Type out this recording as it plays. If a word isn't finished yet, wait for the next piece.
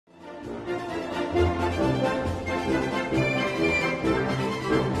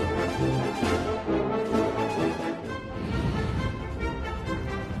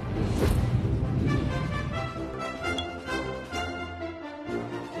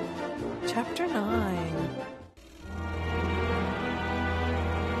Chapter 9.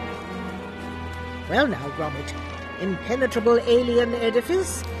 Well now, Gromit. Impenetrable alien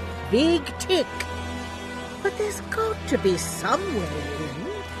edifice, big tick. But there's got to be some way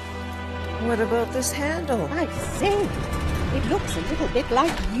in. What about this handle? I say, it looks a little bit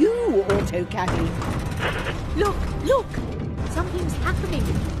like you, AutoCaddy. Look, look! Something's happening.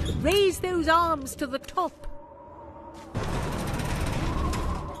 Raise those arms to the top.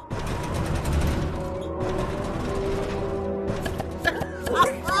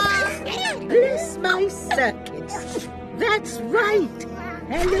 Bless my circuits. That's right.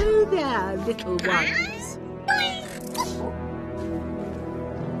 Hello there, little ones.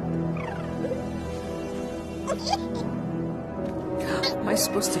 Am I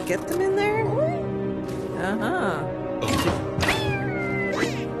supposed to get them in there? Uh-huh.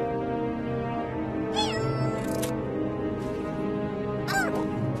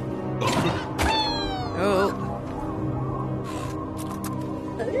 Oh.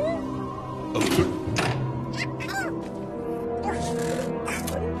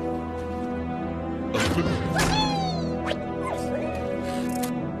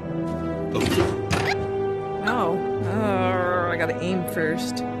 I gotta aim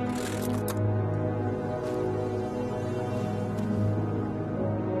first.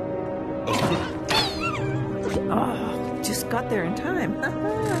 Oh, just got there in time.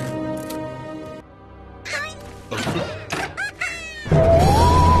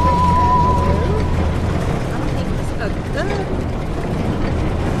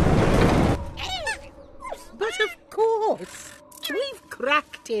 But of course, we've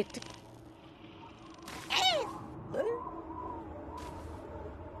cracked it.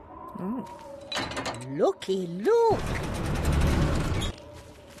 Looky, look!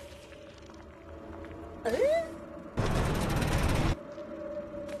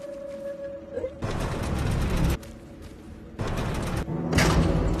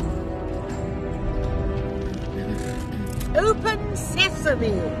 Open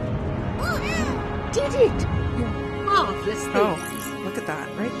sesame! Did it? You marvelous thing! Oh, look at that,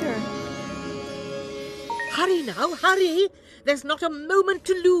 right there. Hurry now, hurry! There's not a moment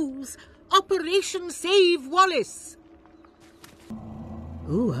to lose. Operation Save Wallace!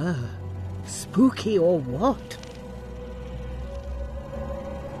 Ooh, spooky or what?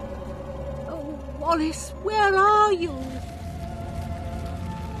 Oh, Wallace, where are you?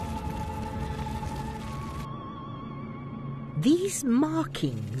 These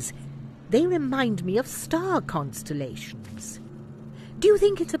markings, they remind me of star constellations. Do you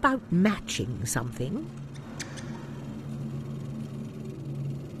think it's about matching something?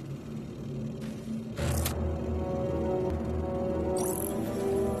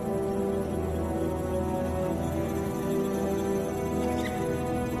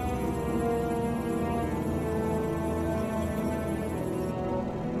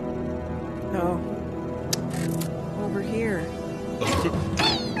 Oh. Over here.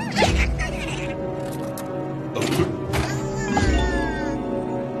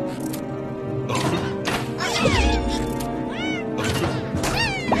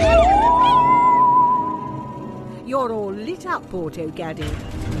 You're all lit up, AutoCaddy.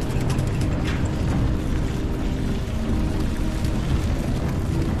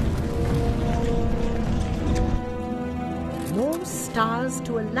 More stars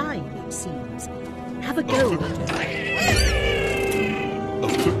to align, it seems. Have a go.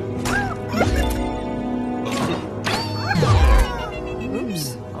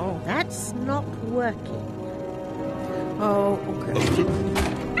 Oops. Oh. That's not working. Oh, okay.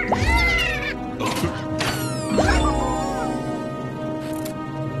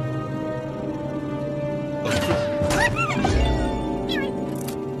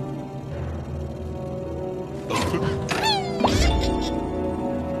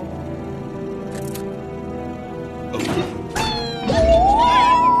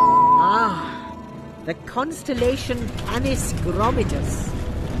 The constellation Canis Gromitus.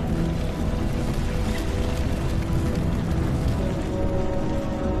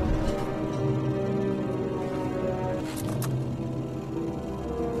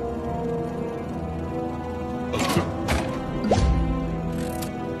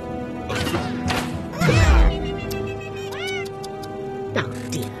 Now,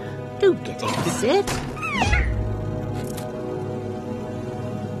 dear, don't get upset.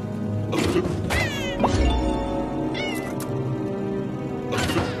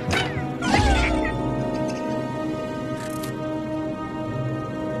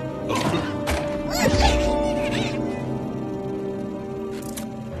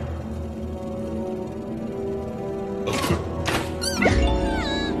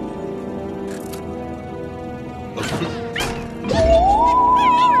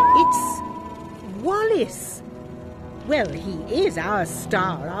 Well, he is our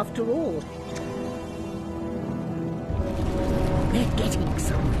star after all. We're getting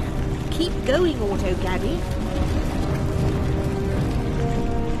somewhere. Keep going, Autogaddy.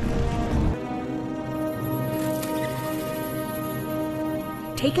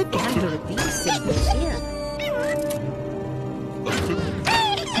 Take a gander at these symbols here.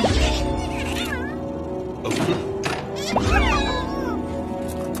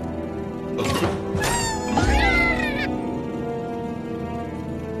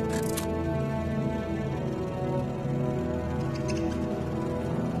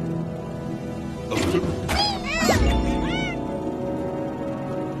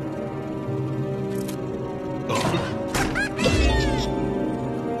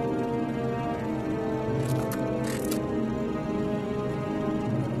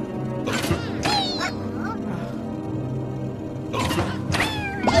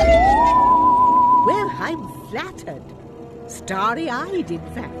 Flattered. Starry-eyed, in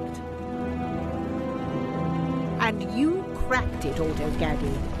fact. And you cracked it,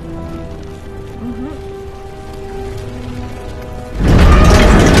 Autogaddy.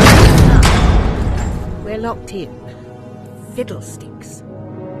 We're locked in. Fiddlesticks.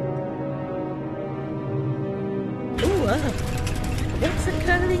 Ooh, what's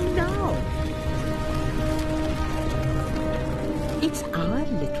occurring now? It's our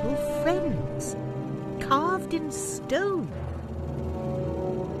little friends. Carved in stone.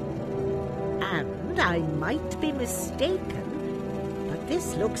 And I might be mistaken, but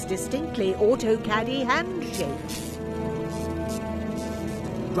this looks distinctly Autogaddy handshake.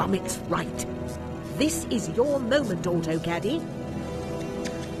 Gromit's right. This is your moment, Autogaddy.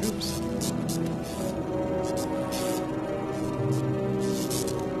 Oops.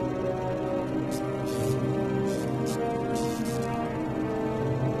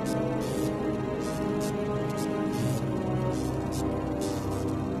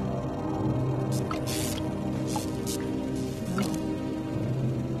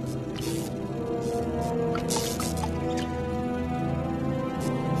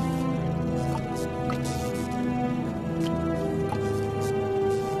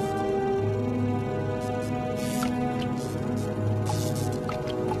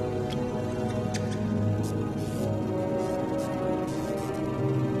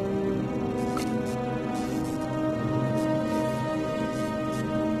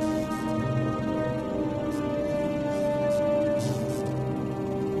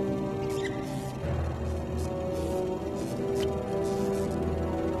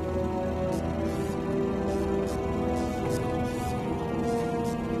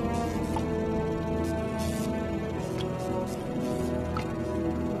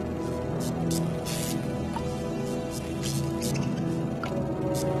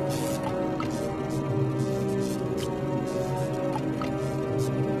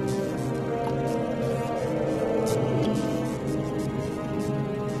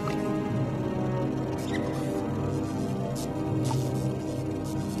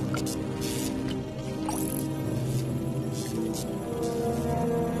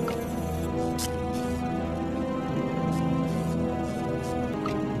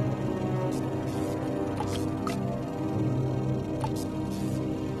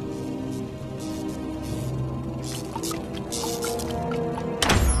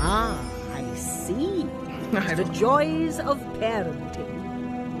 The joys of parenting.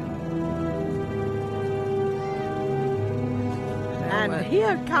 And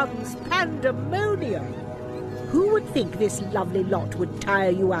here comes pandemonium. Who would think this lovely lot would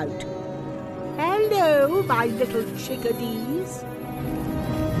tire you out? Hello, my little chickadees.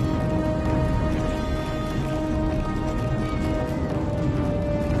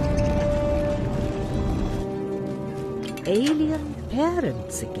 Alien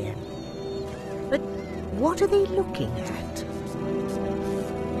parents again. But what are they looking at?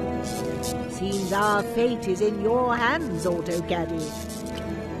 Seems our fate is in your hands, Autogaddy.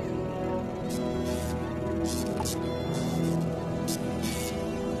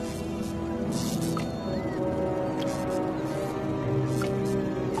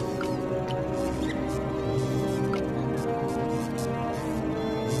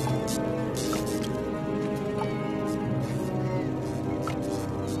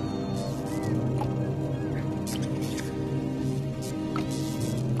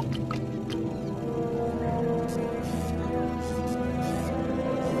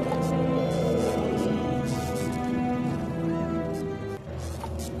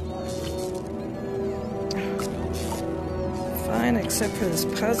 Except for this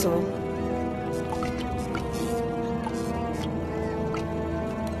puzzle.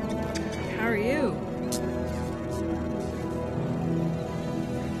 How are you?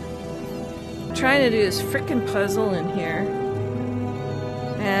 trying to do this frickin' puzzle in here.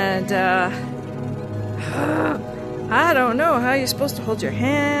 And, I don't know how you're supposed to hold your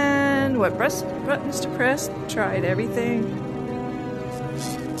hand, what buttons to press. Tried everything.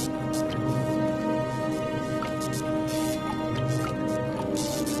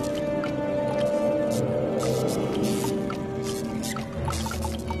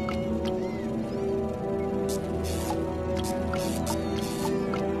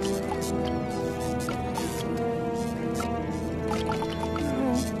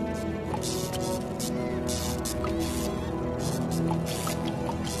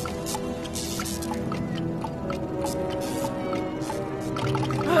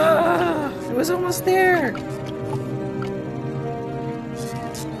 It was almost there.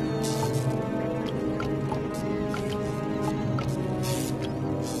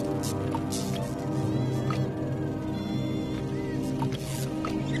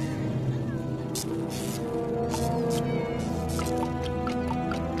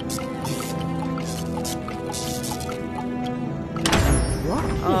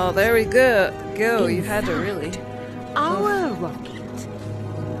 Oh, there we go. You had to really. Our rocket.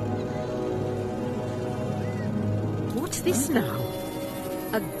 What's this now?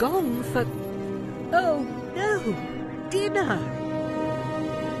 A gong for... Oh, no! Dinner!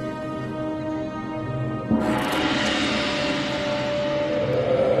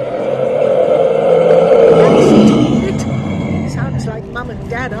 That's it! Sounds like Mum and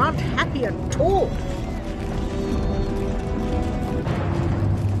Dad aren't happy at all.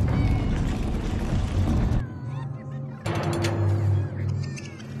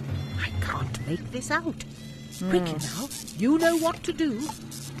 I can't make this out. Quick now, you know what to do.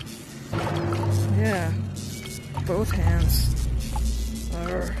 Yeah, both hands.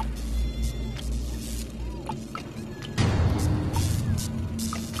 Arrgh.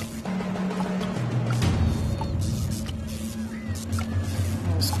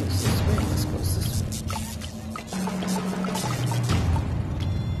 Let's go this way, let's go this way.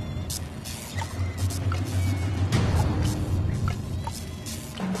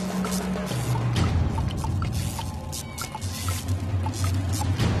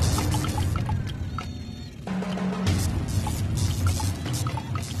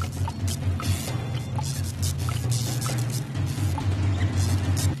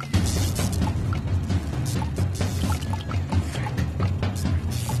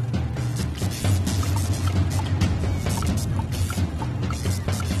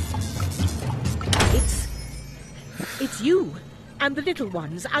 It's you and the little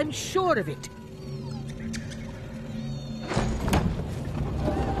ones, I'm sure of it.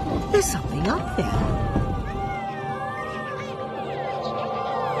 There's something up there.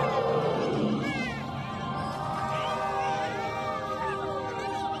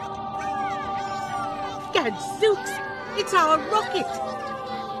 Gadzooks! It's our rocket!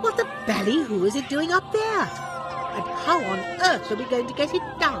 What the ballyhoo is it doing up there? And how on earth are we going to get it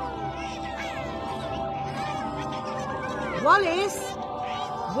down? Wallace!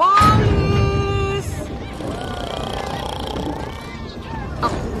 Wallace!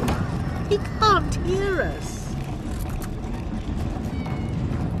 Oh, he can't hear us.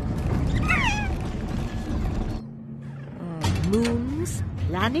 Moons,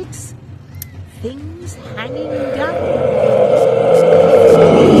 planets, things hanging down.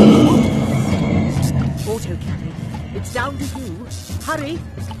 Autocannon, it's down to you. Hurry!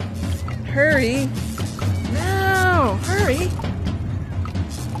 Hurry! No! Hurry!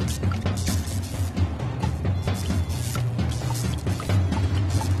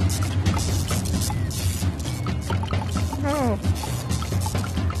 Oh.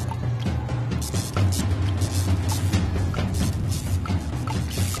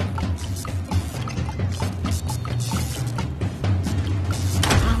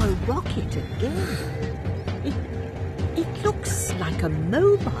 Our rocket again. It looks like a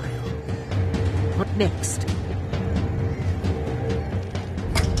mobile. What next?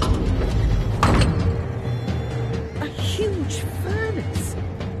 A huge furnace.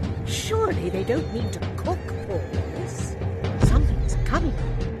 Surely they don't mean to cook for this. Something's coming.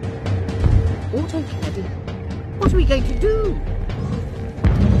 Autocannon, what are we going to do?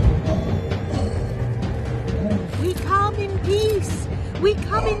 We come in peace. We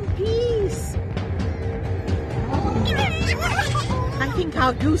come in peace. I think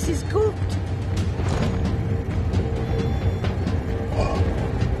our goose is cooked.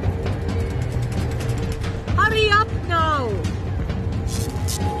 Hurry up now!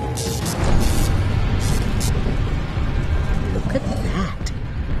 Look at that.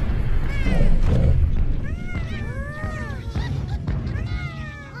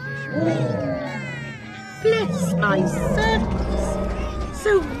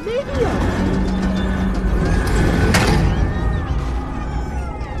 so many of them.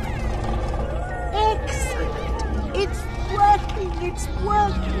 Excellent. It's working. It's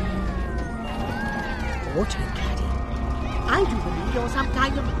working. Auto Caddy, I do believe you're some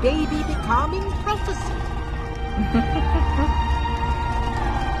kind of baby becoming prophecy.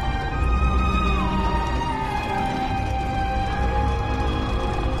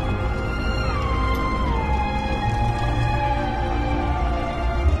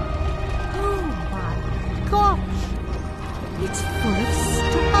 It's full of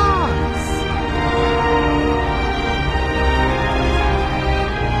stars.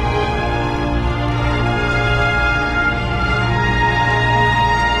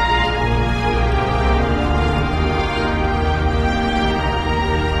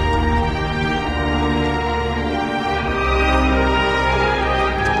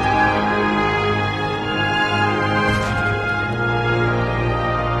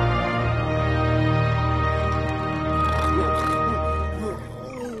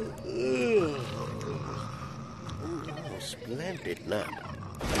 Splendid nap.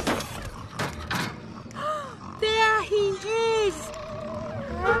 There he is!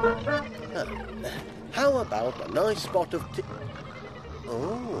 How about a nice spot of tea?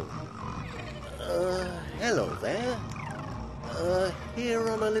 Oh. Hello there. Here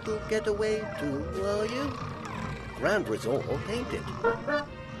on a little getaway too, are you? Grand resort, ain't it?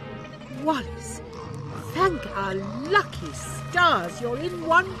 Wallace, thank our lucky stars you're in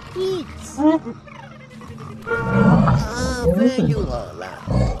one piece. Ah, there you are, lad.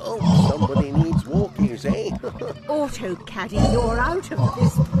 Oh, somebody needs walkies, eh? Auto Caddy, you're out of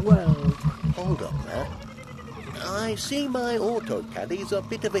this world. Hold up, lad. I see my auto caddy's a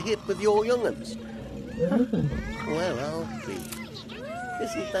bit of a hit with your young'uns. Well, I'll be.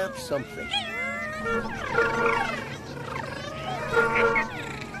 Isn't that something?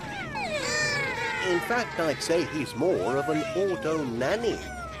 In fact, I'd say he's more of an auto nanny.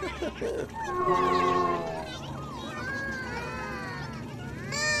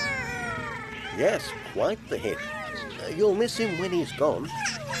 Yes, quite the hit. You'll miss him when he's gone.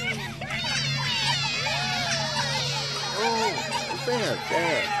 Oh, there.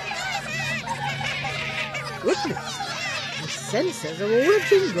 Goodness, the sensors are all a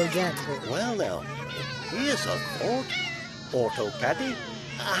jingle-jangle. Well now, here's a thought. Auto Caddy,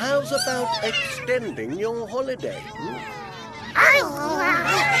 how's about extending your holiday?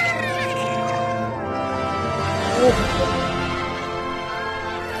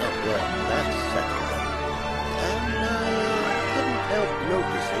 Well, that's settled. And I couldn't help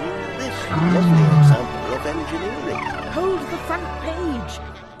noticing this lovely example of engineering. Hold the front page.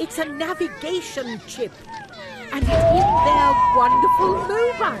 It's a navigation chip. And it's in their wonderful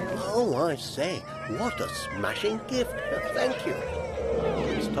mobile. Oh, I say, what a smashing gift. Thank you.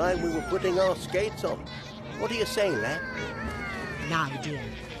 It's time we were putting our skates on. What do you say, lad? Now, dear,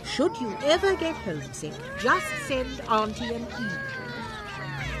 should you ever get homesick, just send Auntie an email.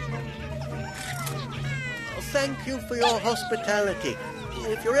 Thank you for your hospitality.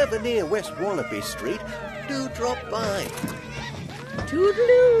 If you're ever near West Wallaby Street, do drop by.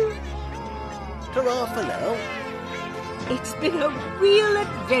 Toodaloo. Ta-ra for now. It's been a real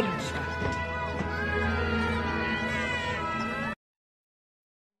adventure.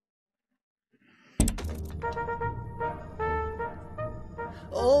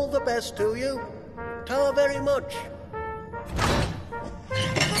 All the best to you. Ta very much.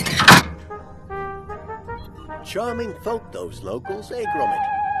 Charming folk, those locals, eh, Gromit?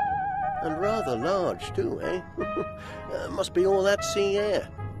 And rather large, too, eh? Must be all that sea air.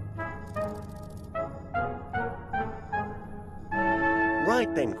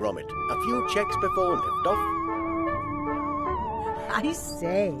 Right then, Gromit. A few checks before liftoff. I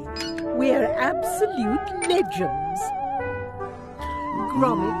say, we're absolute legends.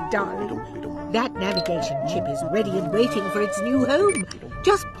 Gromit, darling, that navigation chip is ready and waiting for its new home.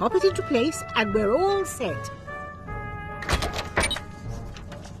 Just pop it into place and we're all set.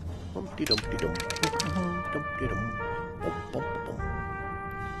 Humpty-dumpty-dum. Humpty-dumpty-dum.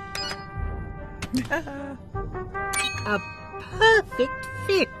 A perfect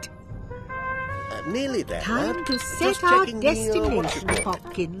fit. Nearly there, Time lad. to Just set our checking destination, the,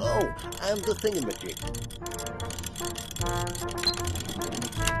 Hopkins. Oh, and the thingamajig.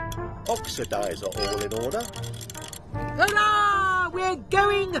 Oxidizer all in order. Hurrah! We're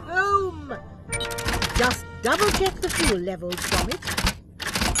going home! Just double-check the fuel levels from it.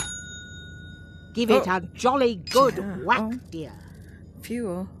 Give it a jolly good whack, dear.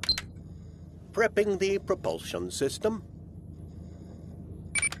 Fuel. Prepping the propulsion system.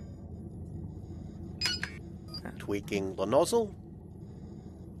 Tweaking the nozzle.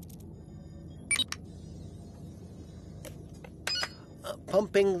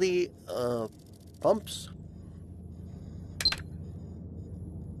 pumping the, pumps?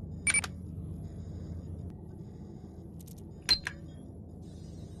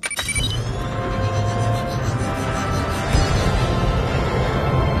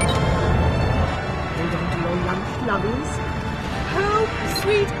 Hold on to your lunch, lummies. Home,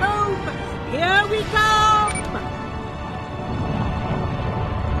 sweet home! Here we come!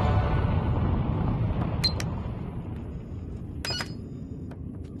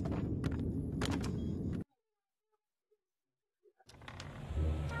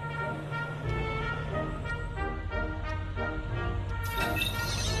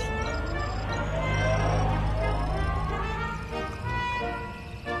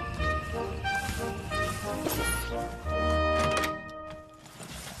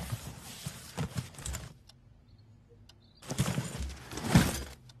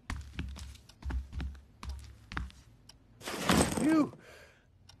 Phew.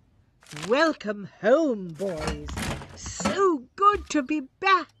 Welcome home, boys. So good to be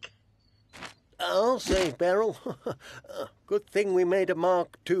back. I'll say, Beryl. Good thing we made a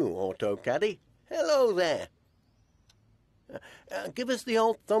Mark II, Auto Caddy. Hello there. Give us the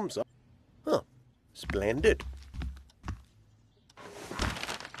old thumbs up. Huh, splendid.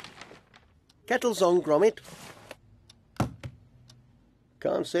 Kettle's on, Gromit.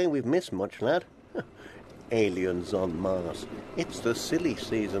 Can't say we've missed much, lad. Aliens on Mars. It's the silly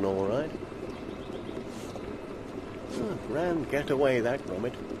season, all right. Grand Getaway, that,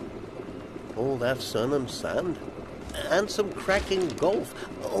 Gromit. All that sun and sand. And some cracking golf.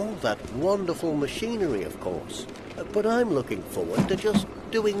 All that wonderful machinery, of course. But I'm looking forward to just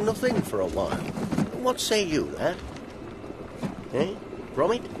doing nothing for a while. What say you, lad? Eh,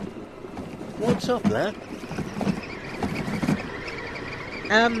 Gromit? What's up, lad?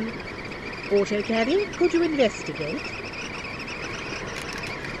 Auto Caddy, could you investigate?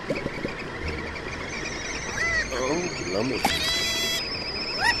 Oh, lummy.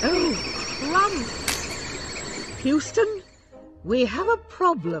 Oh, crumbs! Houston, we have a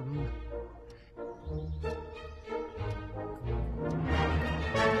problem.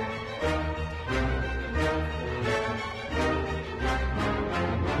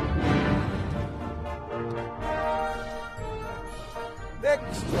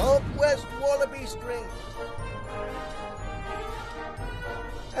 Next stop, West Wallaby Street.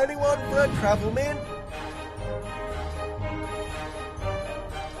 Anyone for a travel man?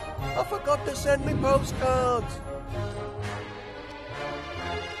 I forgot to send me postcards.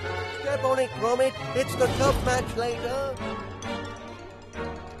 Step on it, Gromit. It's the tough match later.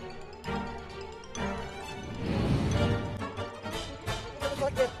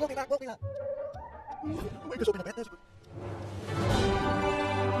 We'll be back. We'll be back.